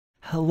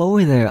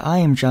Hello there, I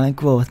am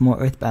GiantGrotle with more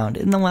EarthBound.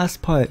 In the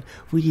last part,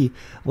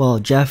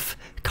 Jeff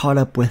caught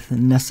up with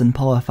Ness and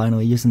Paula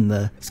finally using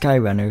the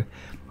Skyrunner,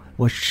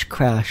 which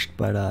crashed,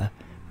 but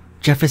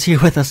Jeff is here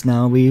with us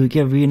now. We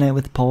get reunite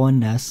with Paula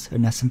and Ness, or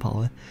Ness and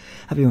Paula,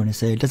 however you want to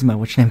say it, doesn't matter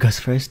which name goes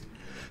first.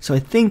 So I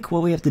think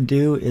what we have to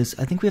do is,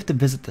 I think we have to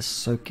visit the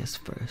circus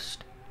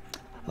first.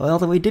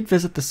 Although we did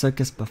visit the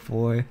circus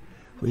before,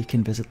 we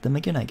can visit them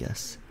again, I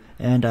guess.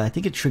 And I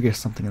think it triggers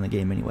something in the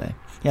game anyway.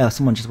 Yeah,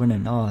 someone just went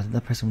in. Oh,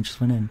 that person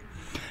just went in.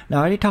 Now,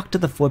 I already talked to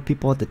the 4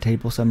 people at the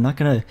table, so I'm not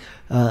going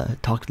to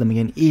talk to them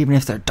again, even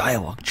if their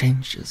dialogue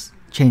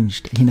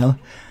changed, you know?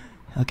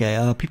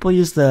 Okay, people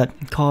use the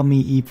call me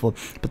evil,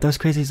 but those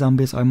crazy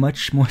zombies are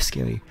much more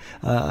scary.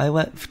 I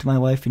left my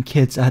wife and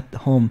kids at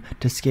home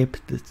to escape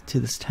to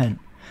this tent.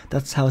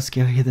 That's how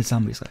scary the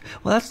zombies are.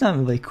 Well, that's not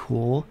really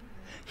cool.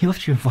 You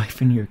left your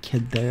wife and your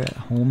kid there at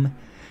home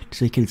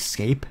so you could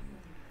escape?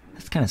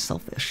 That's kind of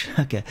selfish.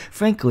 Okay,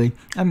 frankly,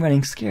 I'm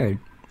running scared.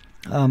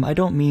 I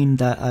don't mean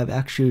that I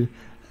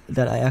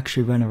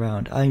actually run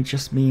around. I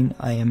just mean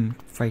I am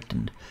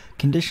frightened.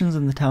 Conditions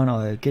in the town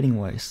are getting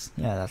worse.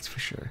 Yeah, that's for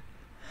sure.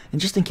 And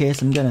just in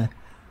case, I'm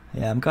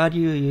glad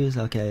you use,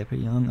 okay,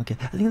 pretty young, okay.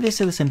 I think they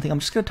say the same thing. I'm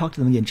just gonna talk to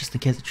them again just in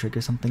case it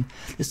triggers something.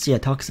 This, yeah,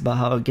 talks about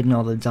how getting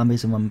all the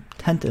zombies in one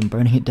tent and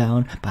burning it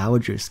down, but how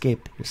would you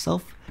escape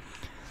yourself?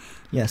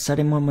 Yeah,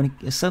 Saturday morning,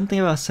 something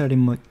about Saturday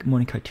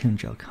morning cartoon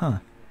joke, huh?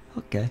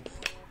 Okay.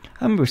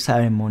 I remember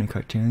Saturday morning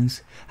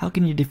cartoons. How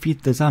can you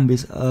defeat the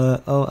zombies?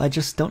 Oh, I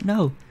just don't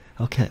know.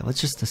 Okay, let's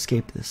just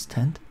escape this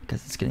tent,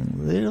 because it's getting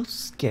a little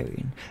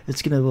scary.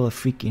 It's getting a little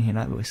freaky in here,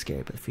 not really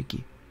scary, but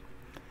freaky.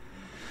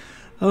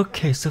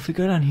 Okay, so if we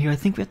go down here, I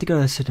think we have to go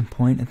to a certain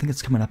point. I think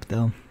it's coming up,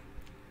 though.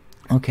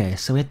 Okay,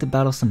 so we have to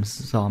battle some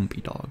zombie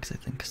dogs, I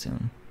think,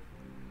 soon.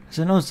 Is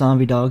there no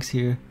zombie dogs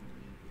here?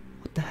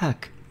 What the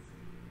heck?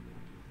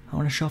 I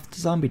want to show off the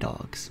zombie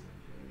dogs.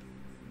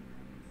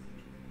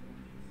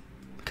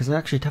 Because they're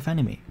actually a tough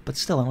enemy, but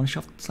still, I want to show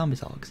off the zombie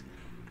dogs.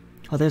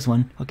 Oh, there's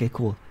one. Okay,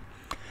 cool.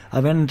 I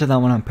ran into that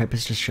one on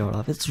purpose to show it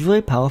off. It's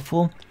really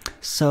powerful.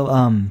 So,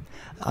 I'm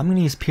gonna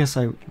use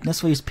PSI.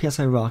 That's why I use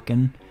PSI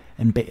Rockin'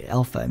 and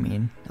Alpha. I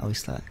mean, at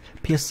least that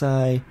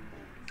PSI.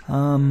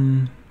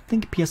 I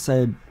think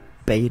PSI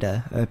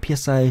Beta or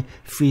PSI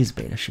Freeze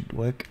Beta should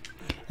work.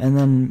 And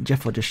then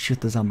Jeff will just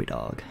shoot the zombie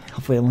dog.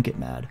 Hopefully, I won't get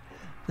mad.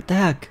 What the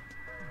heck?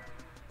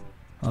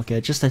 Okay,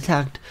 it just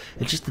attacked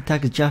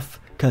Jeff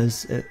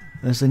because it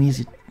was an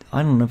easy.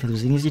 I don't know if it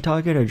was an easy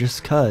target or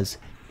just cause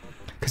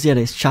he had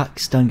a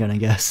stun gun, I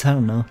guess. I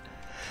don't know.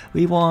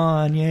 We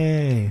won!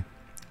 Yay!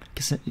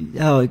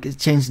 Oh, it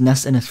changed.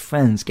 Ness and his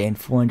friends gained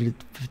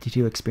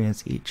 452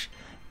 experience each.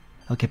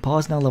 Okay, Paul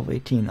is now level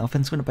 18.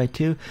 Offense went up by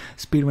 2,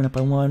 speed went up by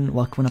 1,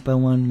 walk went up by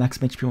 1,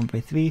 maximum HP went up by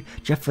 3.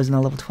 Jeff is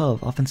now level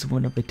 12. Offense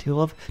went up by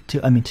 2,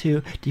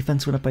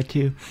 defense went up by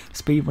 2,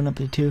 speed went up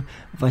by 2,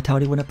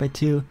 vitality went up by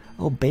 2.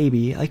 Oh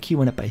baby, IQ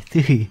went up by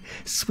 3.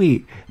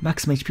 Sweet.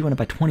 Maximum HP went up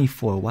by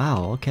 24.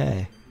 Wow,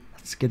 okay.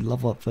 That's a good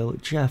level up for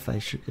Jeff,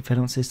 if I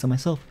don't say so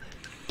myself.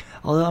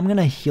 Although I'm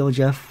gonna heal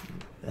Jeff.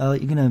 You're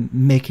gonna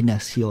make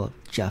Ness heal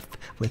Jeff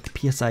with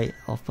PSI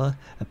Alpha,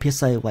 a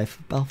PSI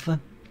Life Alpha.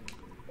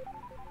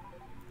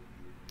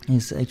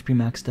 His HP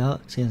maxed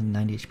out, so he has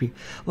 90 HP.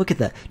 Look at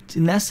that.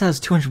 Ness has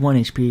 201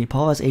 HP,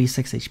 Paul has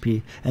 86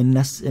 HP,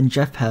 and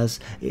Jeff has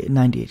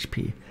 90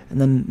 HP.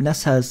 And then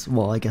Ness has,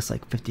 well, I guess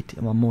like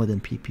 52, well, more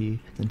than PP,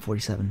 than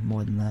 47,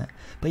 more than that.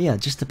 But yeah,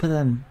 just to put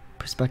that in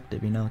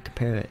perspective, you know,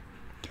 compare it.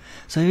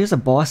 So here's a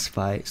boss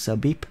fight, so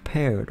be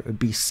prepared or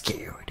be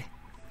scared.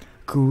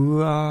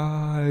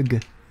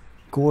 Gorg.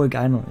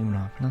 I don't even know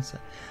how to pronounce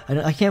that.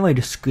 I can't really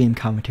just scream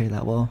commentary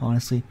that well,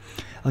 honestly.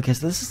 Okay,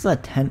 so this is the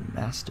tent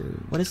master.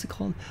 What is it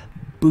called?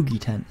 Boogie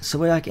tent. So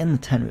we're like in the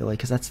tent really,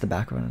 because that's the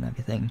background and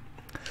everything.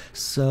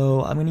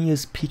 So I'm gonna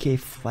use PK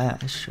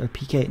Flash or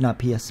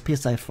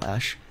PSI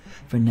Flash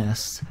for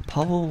Ness.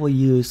 Paul will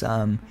use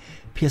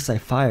PSI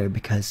Fire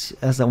because,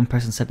 as that one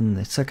person said in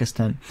the circus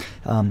tent,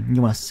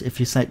 you want to, if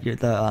you set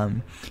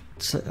the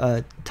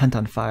tent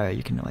on fire,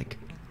 you can like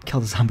kill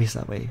the zombies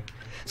that way.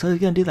 So we're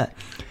gonna do that.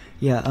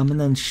 Yeah, and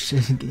then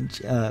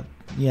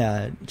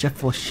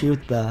Jeff will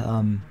shoot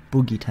the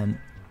boogie tent.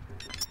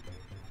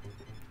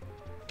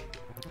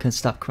 Couldn't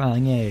stop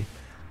crying, yay.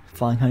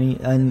 Flying honey,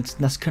 and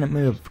Ness couldn't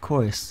move, of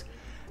course.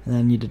 And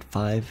then you did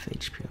 5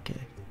 HP,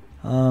 okay.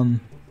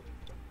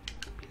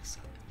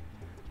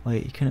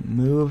 Wait, you couldn't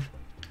move?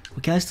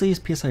 Well, can I still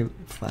use PSI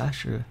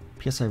Flash or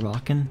PSI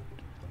Rockin'?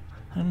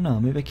 I don't know,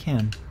 maybe I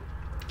can.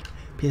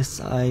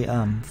 PSI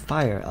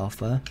Fire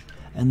Alpha,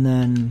 and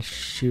then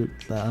shoot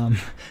the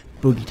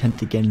boogie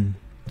tent again.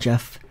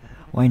 Jeff,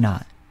 why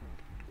not?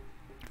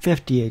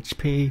 50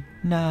 HP,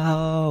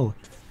 no!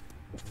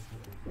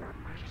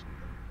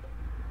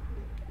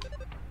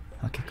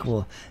 Okay,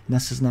 cool.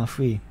 Ness is now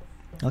free.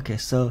 Okay,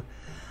 so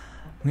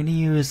I'm gonna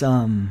use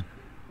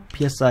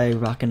PSI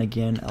Rockin'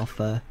 again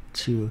Alpha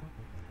to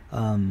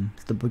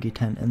the boogie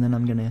tent, and then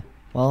I'm gonna,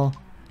 well,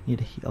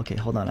 okay,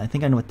 hold on, I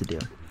think I know what to do.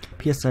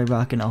 PSI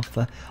Rockin'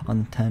 Alpha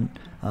on the tent,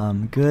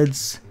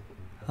 goods,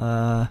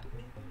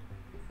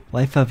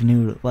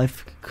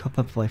 cup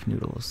of life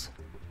noodles.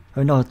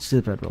 Or no, let's do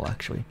the bread roll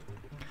actually.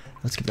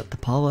 Let's give that to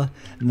Paula,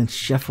 and then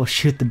Chef will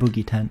shoot the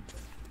boogie tent.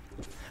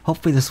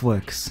 Hopefully this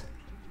works.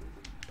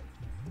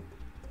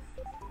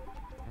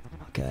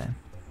 Okay.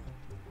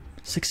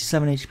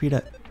 67 HP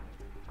to...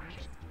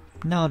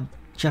 Now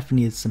Jeff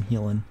needs some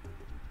healing.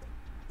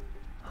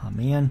 Oh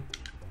man.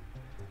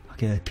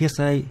 Okay,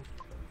 PSI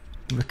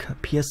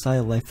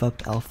life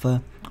up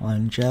alpha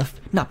on Jeff.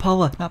 Not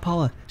Paula, not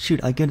Paula.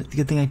 Shoot,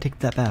 good thing I take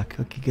that back.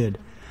 Okay, good.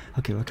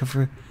 Okay,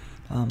 recover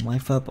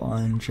life up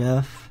on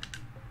Jeff.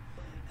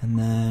 And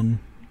then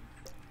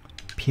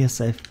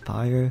PSI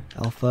fire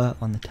alpha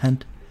on the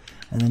tent.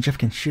 And then Jeff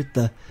can shoot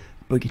the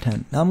boogie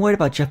tent. Now I'm worried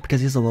about Jeff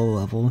because he's a low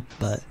level,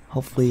 but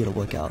hopefully it'll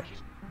work out.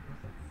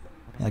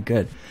 Yeah,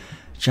 good.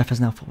 Jeff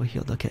is now fully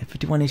healed. Okay,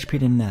 51 HP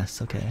to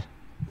Ness. Okay,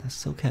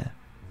 that's okay.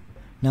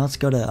 Now let's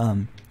go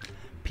to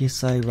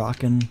PSI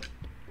Rockin',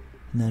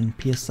 and then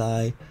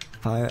PSI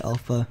Fire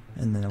Alpha,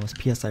 and then it was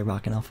PSI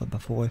Rockin' Alpha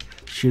before.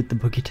 Shoot the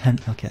boogie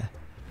tent. Okay.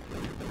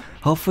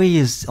 Hopefully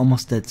he's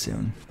almost dead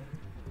soon.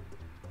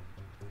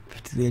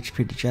 53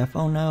 HP to Jeff.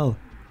 Oh no.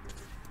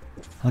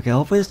 Okay,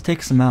 hopefully this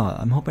takes him out.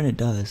 I'm hoping it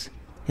does.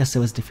 Yes, it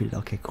was defeated.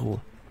 Okay,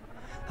 cool.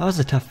 That was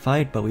a tough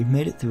fight, but we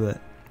made it through it.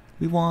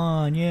 We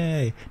won!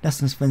 Yay! Ness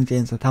and his friends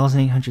gains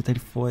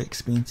 1,834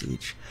 experience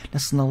each.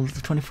 Ness level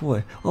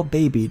 24. Oh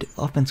baby!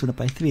 Offense went up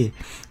by 3.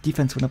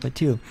 Defense went up by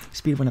 2.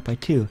 Speed went up by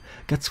 2.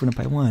 Guts went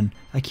up by 1.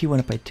 IQ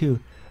went up by 2.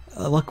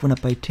 Luck went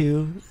up by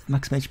 2.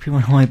 Maximum HP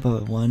went up by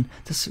 1.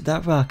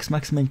 That rocks.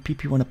 Maximum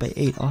PP went up by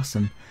 8.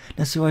 Awesome.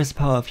 Ness has the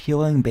power of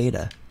healing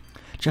beta.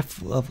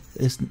 Jeff's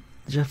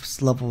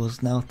level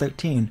is now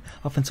 13.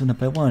 Offense went up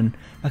by 1.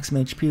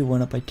 Maximum HP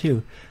went up by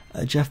 2.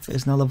 Jeff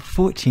is now level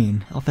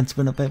 14. Offense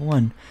went up by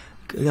 1.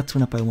 Guts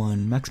went up by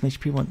 1. Maximum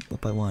HP went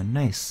up by 1.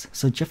 Nice.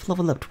 So Jeff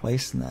leveled up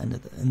twice in the end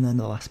of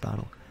the last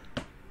battle.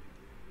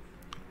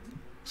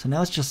 So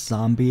now it's just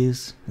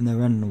zombies and they're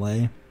running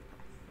away.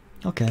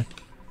 Okay.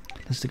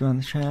 Let's stick around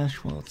the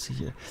trash. Well, let's see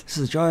here. This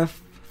is a jar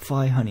of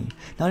fly honey.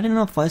 Now I didn't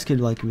know if flies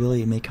could like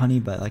really make honey,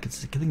 but like I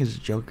think it's a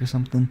joke or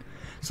something.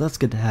 So that's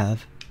good to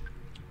have.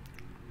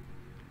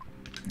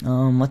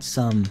 Let's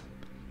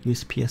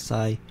use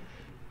PSI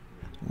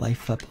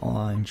life up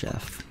on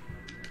Jeff.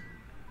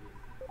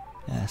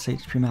 Yeah,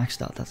 HP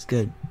maxed out. That's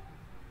good.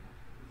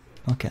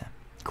 Okay,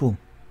 cool.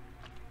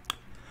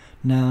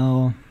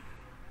 Now,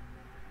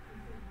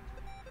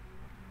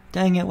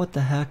 dang it! What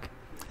the heck?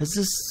 Is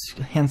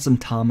this Handsome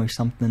Tom or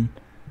something?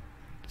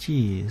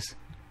 Jeez.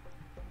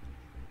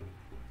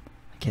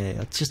 Okay,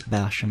 let's just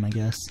bash him, I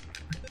guess.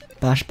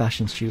 Bash,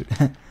 and shoot.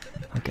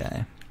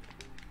 Okay.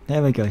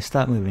 There we go.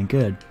 Stop moving.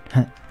 Good.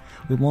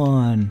 We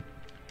won.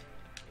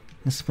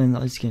 This has been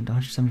all these gained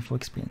 174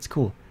 experience.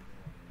 Cool.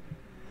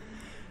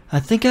 I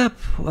think at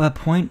a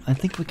point, I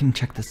think we can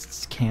check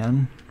this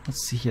can.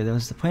 Let's see here. There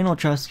was the plain old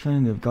trash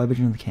can of garbage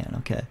in the can.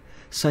 Okay.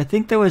 So I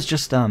think there was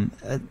just at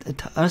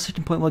a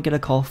certain point we'll get a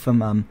call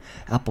from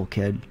Apple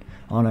Kid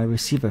on our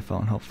receiver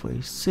phone.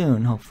 Hopefully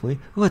soon. Hopefully.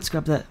 Ooh, let's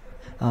grab that.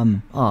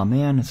 Oh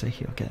man, it's right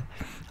here. Okay.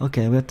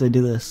 Okay, we have to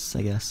do this,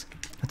 I guess.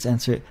 Let's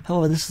answer it.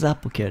 Hello, this is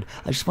Apple Kid.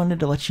 I just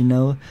wanted to let you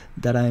know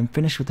that I'm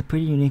finished with a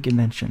pretty unique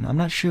invention. I'm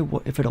not sure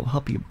if it'll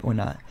help you or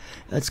not.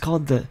 It's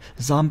called the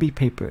zombie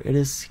paper. It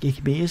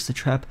can be used to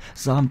trap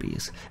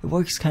zombies. It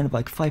works kind of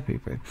like fly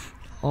paper.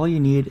 All you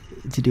need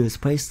to do is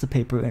place the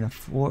paper in a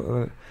floor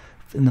or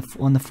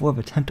on the floor of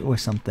a tent or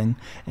something,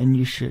 and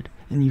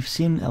you've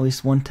seen at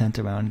least one tent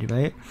around you,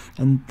 right?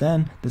 And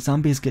then the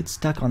zombies get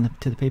stuck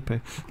to the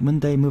paper when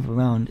they move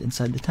around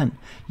inside the tent.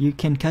 You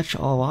can catch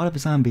a lot of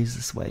zombies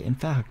this way. In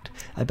fact,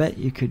 I bet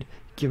you could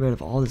get rid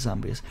of all the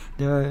zombies.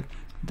 They are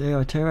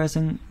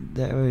terrorizing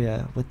the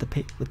area with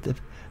the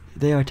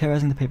They are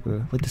terrorizing the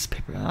paper with this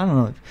paper. I don't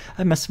know.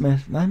 I must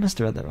have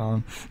read that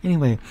wrong.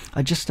 Anyway,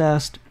 I just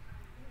asked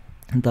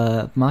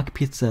the mock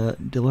pizza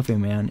delivery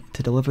man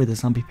to deliver the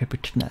zombie paper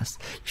to Nest.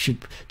 You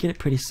should get it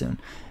pretty soon.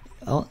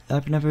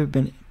 I've never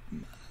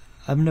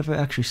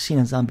actually seen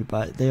a zombie,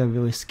 but they are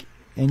really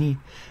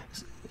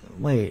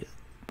wait,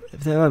 if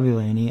there are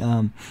really any,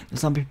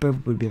 zombie paper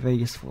would be very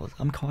useful.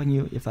 I'm calling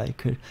you if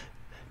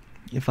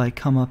I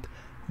come up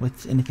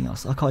with anything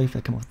else. I'll call you if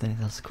I come up with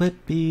anything else.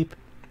 Quit beep.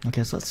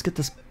 Okay, so let's get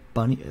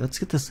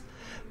this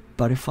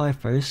butterfly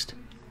first.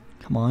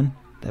 Come on,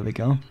 there we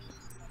go.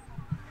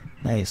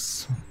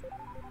 Nice.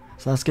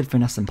 So that's good for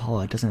Ness and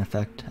Paula. It doesn't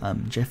affect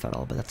Jeff at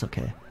all, but that's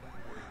okay.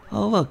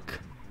 Oh look.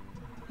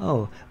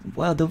 Oh,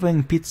 while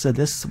delivering pizza,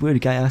 this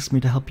weird guy asked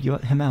me to help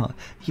him out.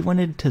 He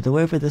wanted to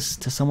deliver this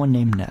to someone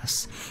named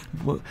Ness,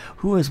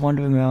 who was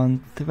wandering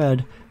around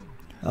Thread.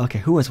 Okay,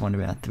 who was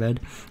wandering around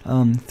Thread?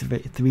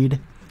 Thread,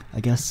 I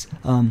guess.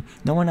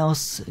 No one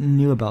else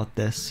knew about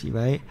this,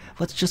 right?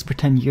 Let's just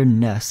pretend you're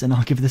Ness, and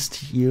I'll give this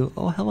to you.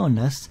 Oh, hello,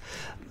 Ness.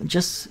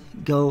 Just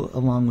go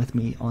along with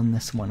me on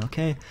this one,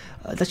 okay?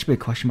 That should be a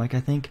question mark, I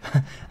think.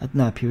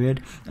 Not a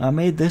period. I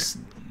made this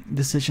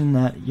decision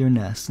that you're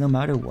Ness, no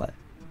matter what.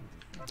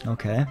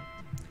 Okay.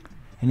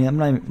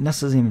 And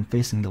Ness isn't even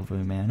facing the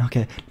blue man.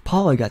 Okay,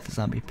 Paula got the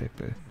zombie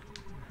paper.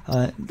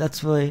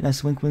 That's really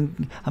nice. Wink,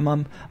 wink.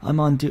 I'm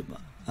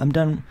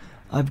done.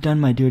 I've done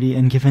my duty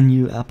and given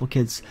you Apple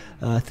Kids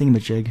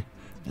thingamajig.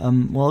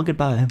 Well,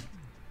 goodbye.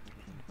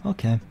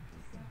 Okay.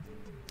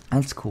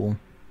 That's cool.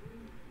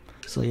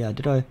 So yeah,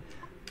 Ness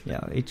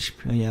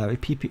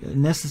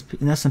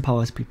and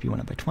Paula's PP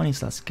went up by 20,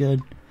 so that's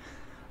good.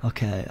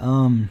 Okay,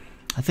 I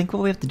think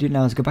what we have to do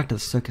now is go back to the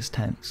circus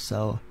tent,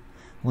 so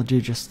we'll do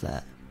just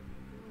that.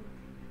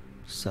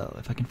 So,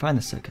 if I can find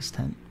the circus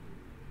tent,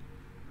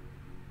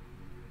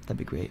 that'd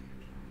be great.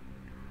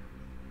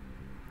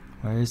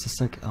 Where is the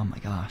circus? Oh my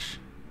gosh.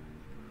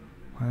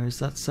 Where is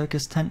that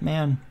circus tent,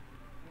 man?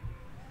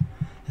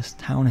 This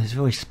town is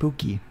really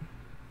spooky.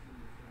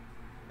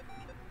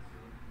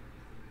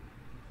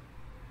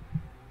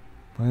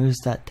 Where is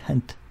that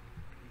tent?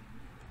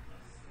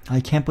 I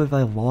can't believe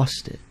I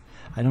lost it.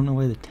 I don't know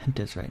where the tent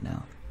is right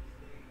now.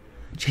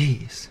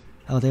 Jeez.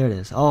 Oh, there it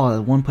is. Oh,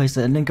 the one place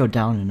that didn't go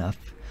down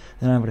enough.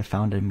 Then I would have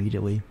found it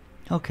immediately.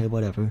 Okay,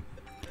 whatever.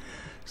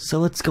 So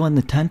let's go in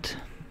the tent,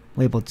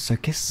 labeled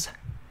circus.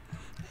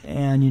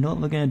 And you know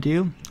what we're gonna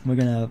do? We're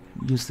gonna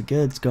use the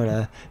goods, go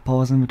to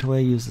Paul's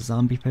inventory, use the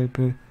zombie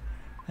paper.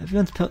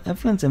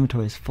 Everyone's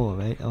inventory is full,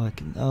 right?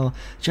 Oh,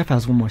 Jeff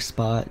has one more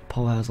spot.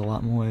 Paul has a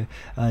lot more.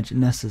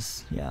 Ness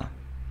has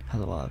a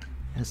lot.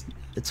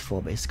 It's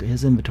full basically.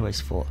 His inventory is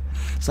full.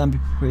 Zombie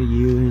paper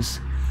use.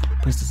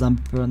 Place the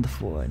zombie paper on the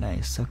floor.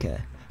 Nice.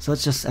 Okay. So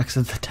let's just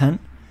exit the tent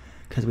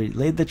because we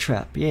laid the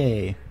trap.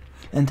 Yay!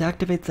 And to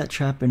activate that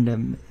trap,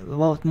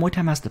 well, more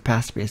time has to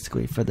pass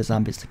basically for the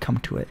zombies to come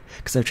to it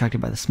because they're attracted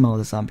by the smell of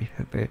the zombie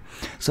paper.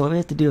 So what we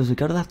have to do is we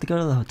have to go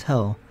to the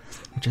hotel,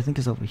 which I think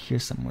is over here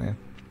somewhere.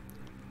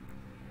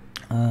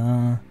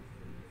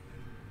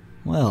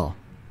 Well,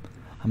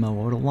 I'm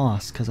a little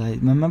lost because I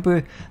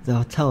remember the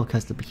hotel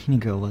because the bikini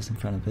girl was in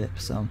front of it,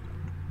 so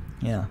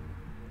yeah.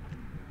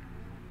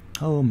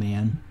 Oh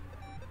man.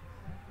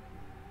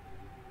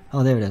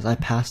 Oh, there it is. I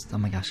passed. Oh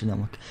my gosh, I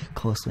didn't look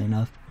closely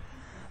enough.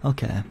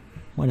 Okay,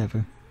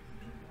 whatever.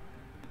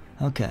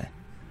 Okay.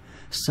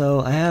 So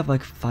I have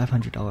like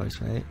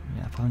 $500, right?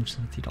 Yeah,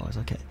 $550.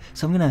 Okay.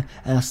 So I'm gonna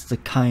ask the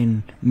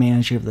kind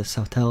manager of this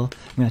hotel.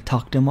 I'm gonna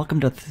talk to him.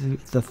 Welcome to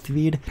the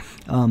Threed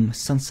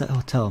Sunset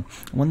Hotel.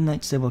 One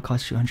night stay will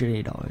cost you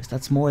 $180.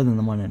 That's more than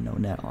the one in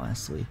Onet,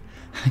 honestly,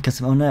 because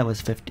Onet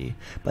was $50,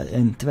 but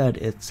in Thread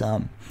it's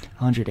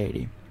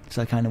 $180.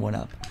 So it kind of went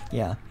up.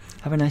 Yeah.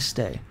 Have a nice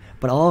stay.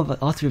 But all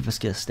three of us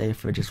get a stay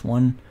for just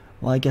one.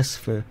 Well, I guess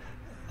for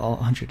all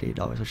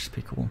 $180, which is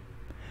pretty cool.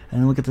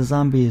 And then look at the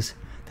zombies.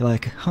 They're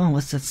like, huh,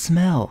 what's that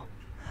smell?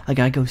 I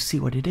gotta go see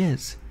what it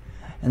is.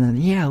 And then,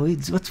 yeah,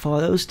 let's follow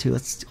those two.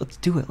 Let's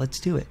do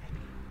it.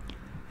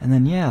 And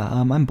then, yeah,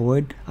 I'm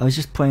bored. I was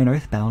just playing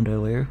EarthBound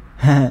earlier.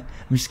 I'm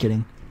just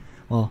kidding.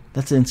 Well,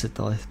 that's instant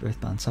though,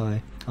 EarthBound,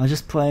 sorry. I was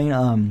just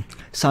playing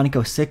Sonic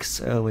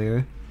 06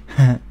 earlier.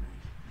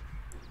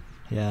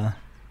 Yeah.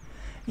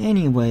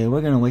 Anyway,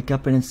 we're gonna wake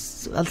up and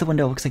it's out the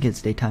window. It looks like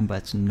it's daytime, but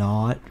it's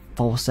not.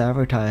 False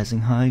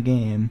advertising, high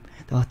game.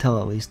 The hotel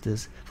at least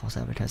is false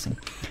advertising.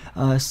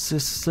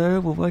 Sir,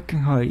 we're working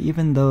hard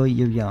even though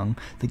you're young.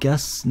 The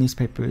guest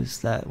newspapers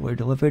that were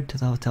delivered to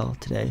the hotel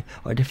today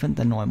are different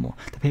than normal.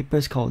 The paper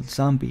is called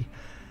Zombie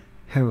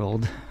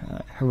Herald.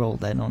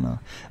 Herald, I don't know.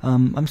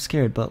 I'm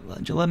scared, but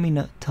let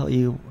me tell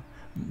you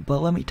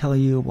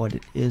what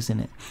it is in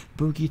it.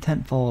 Boogie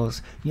tent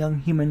falls. Young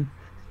human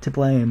to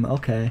blame.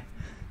 Okay.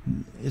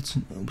 It's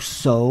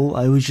so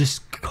I was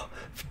just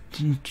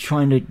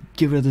trying to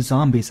get rid of the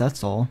zombies,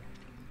 that's all.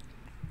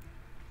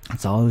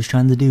 That's all I was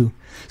trying to do.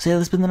 So yeah,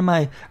 that's been the end of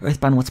my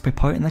EarthBound Let's Play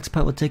part. Next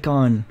part we'll take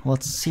on, well,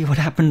 let's see what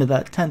happened to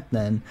that tent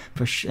then,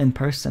 in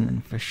person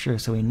and for sure,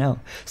 so we know.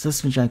 So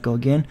this is GiantGrotle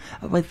again.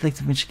 I'd like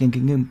to wish you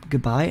again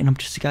goodbye, and I'll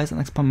see you guys in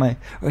the next part of my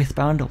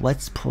EarthBound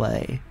Let's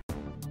Play.